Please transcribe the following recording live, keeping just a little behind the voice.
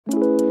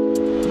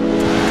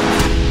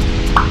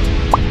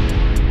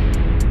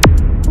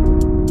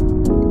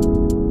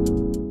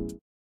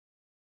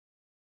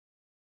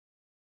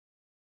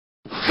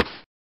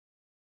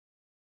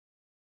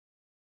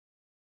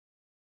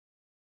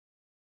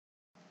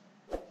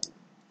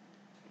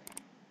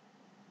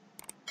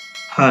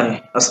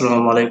Hi,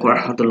 Assalamualaikum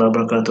warahmatullahi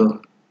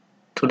wabarakatuh.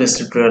 Today's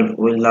tutorial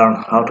we'll learn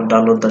how to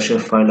download the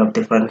shapefile of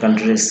different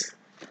countries.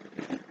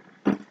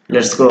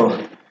 Let's go.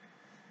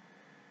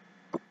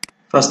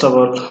 First of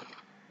all,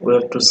 we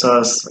have to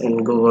search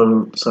in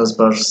Google search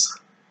bars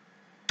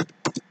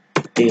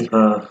if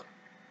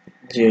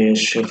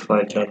GIS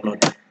shapefile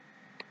download.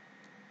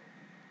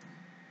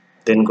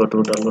 Then go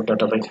to download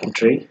data by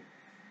country.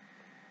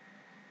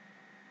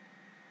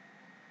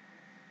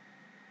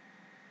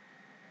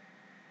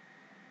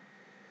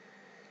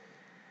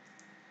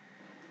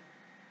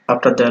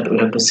 After that, we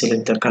have to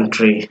select the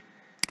country.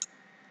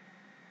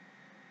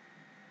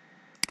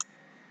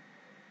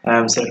 I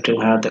am selecting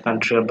here the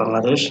country of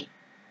Bangladesh.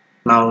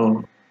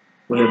 Now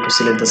we have to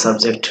select the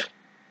subject.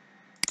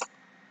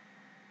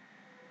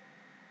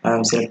 I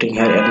am selecting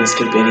here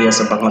administrative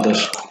areas of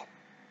Bangladesh.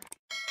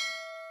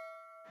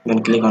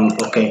 Then click on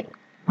OK.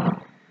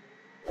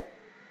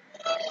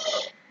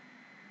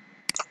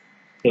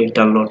 Click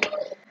download.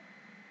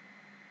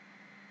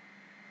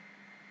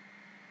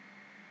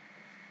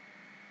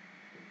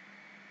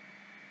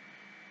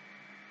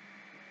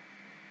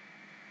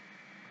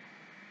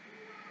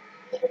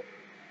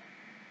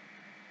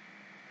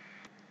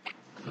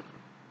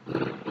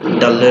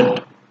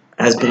 Download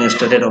has been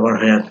started over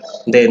here.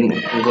 Then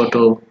go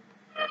to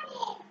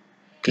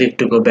click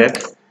to go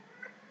back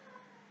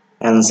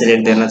and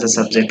select another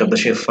subject of the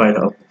shapefile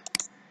of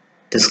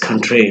this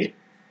country.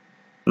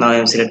 Now I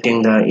am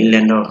selecting the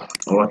inland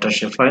water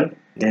shapefile.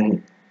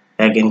 Then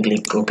again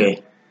click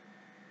OK.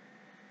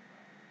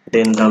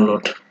 Then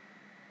download.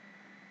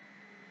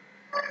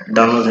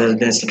 Download has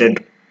been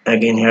started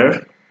again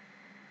here.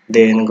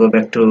 Then go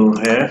back to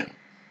here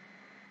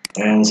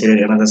and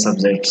select another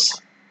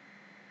subjects.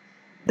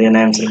 Then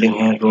I am selecting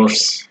here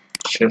roads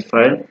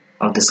shapefile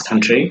of this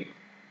country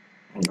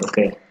and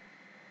OK.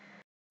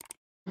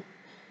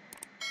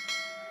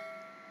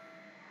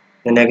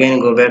 Then again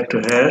go back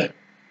to here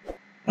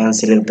and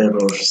select the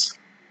roads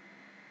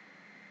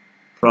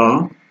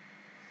from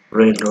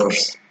red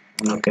roads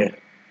and OK.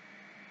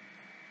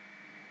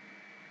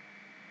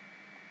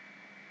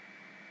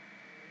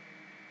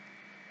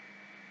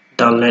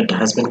 Download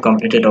has been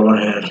completed over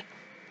here.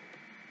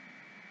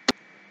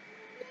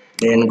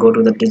 Then go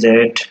to the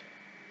desired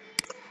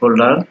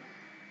folder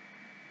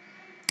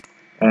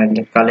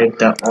and collect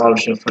the all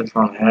shapefile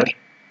from here.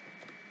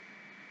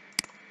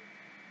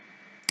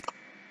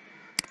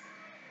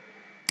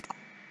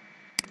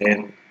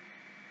 Then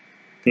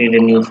create a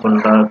new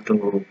folder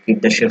to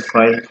keep the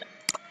shapefile.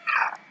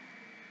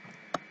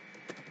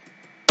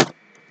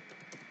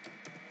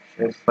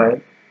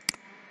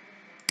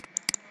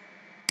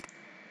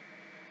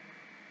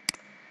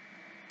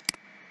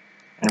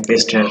 And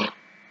paste here.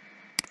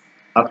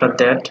 After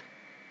that,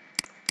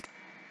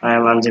 I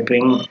am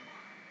unzipping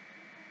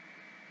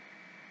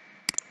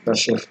the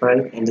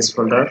shapefile in this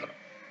folder.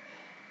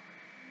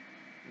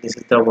 This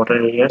is the water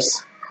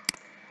areas.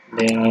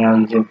 Then I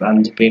am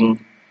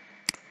unzipping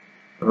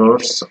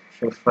roads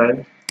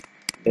shapefile.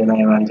 Then I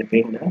am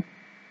unzipping the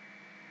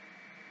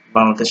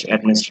Bangladesh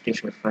administrative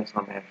shapefile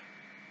from here.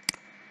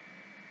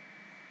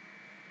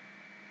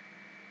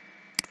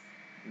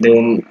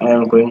 Then I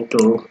am going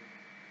to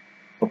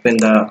open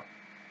the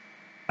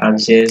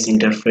ArcGIS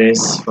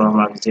interface from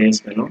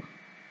ArcGIS menu.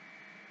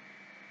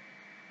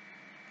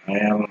 I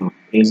am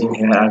using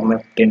here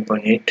ArcMap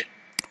 10.8.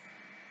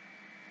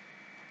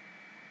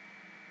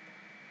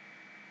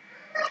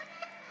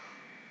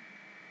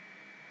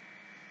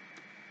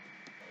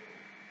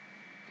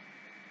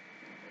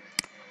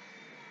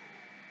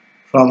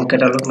 From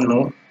catalog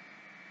menu,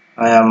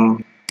 I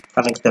am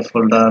connect the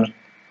folder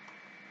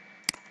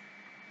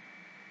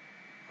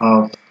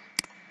of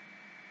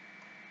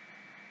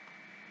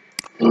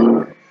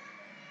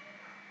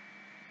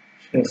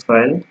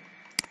shapefile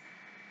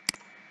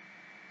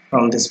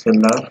from this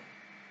folder.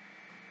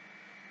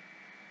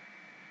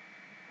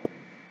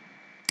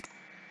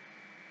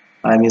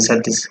 I am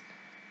inside this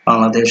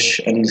Bangladesh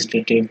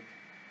administrative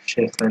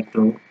shapefile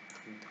to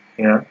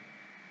here.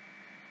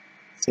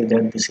 See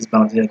that this is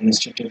Bangladesh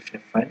administrative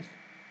shapefile.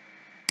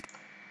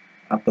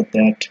 After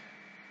that,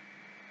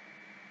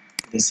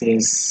 this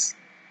is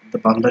the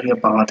boundary of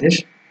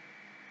Bangladesh,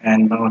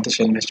 and Bangladesh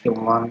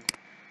administrative one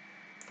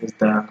is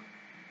the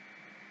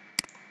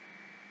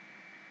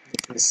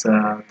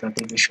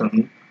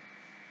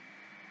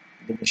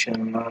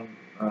divisional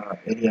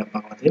area of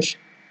Bangladesh,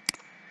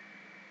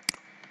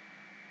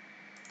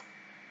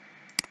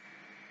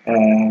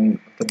 and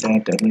after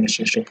that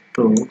administrative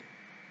 2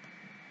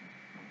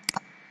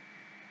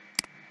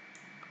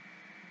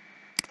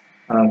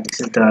 this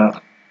is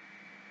the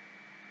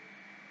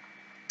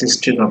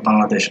district of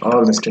Bangladesh,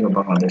 all district of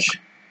Bangladesh.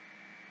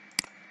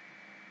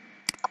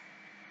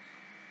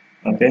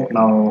 Okay,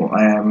 now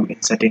I am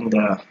inserting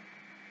the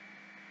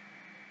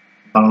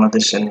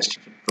Bangladesh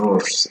administrative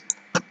roads,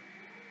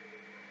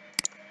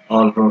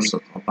 all roads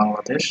of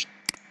Bangladesh,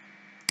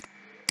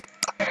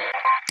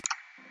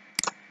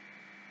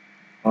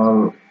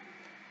 all.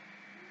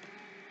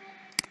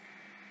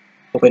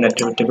 Open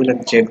activity table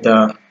and check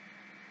the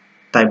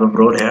type of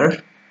road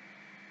here.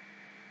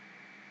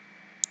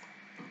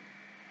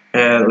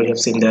 here we have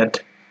seen that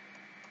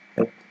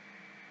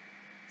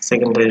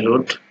secondary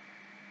route,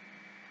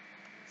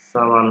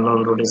 some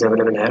unknown route is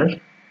available here,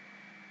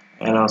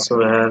 and also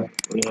here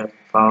we have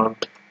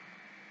found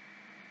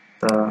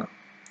the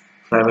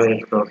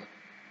primary road.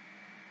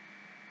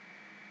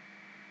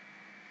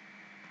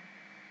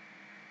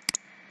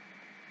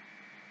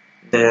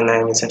 Then I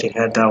am inserting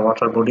here the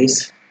water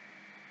bodies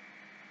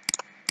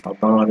of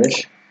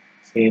Bangladesh.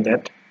 See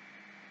that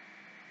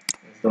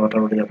this is the water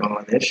body of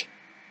Bangladesh.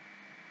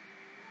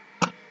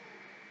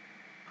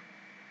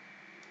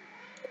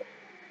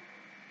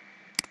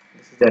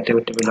 This is the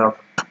activity table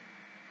of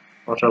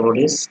water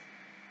bodies.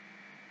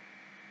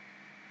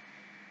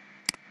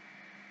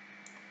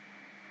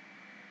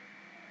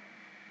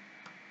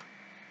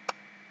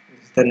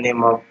 This is the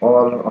name of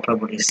all water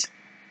bodies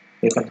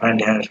you can find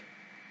here.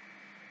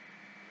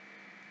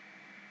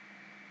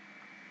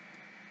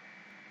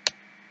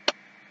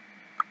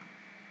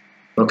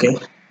 Okay,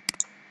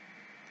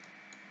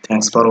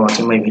 thanks for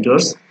watching my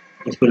videos.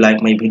 If you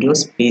like my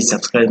videos, please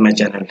subscribe my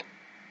channel.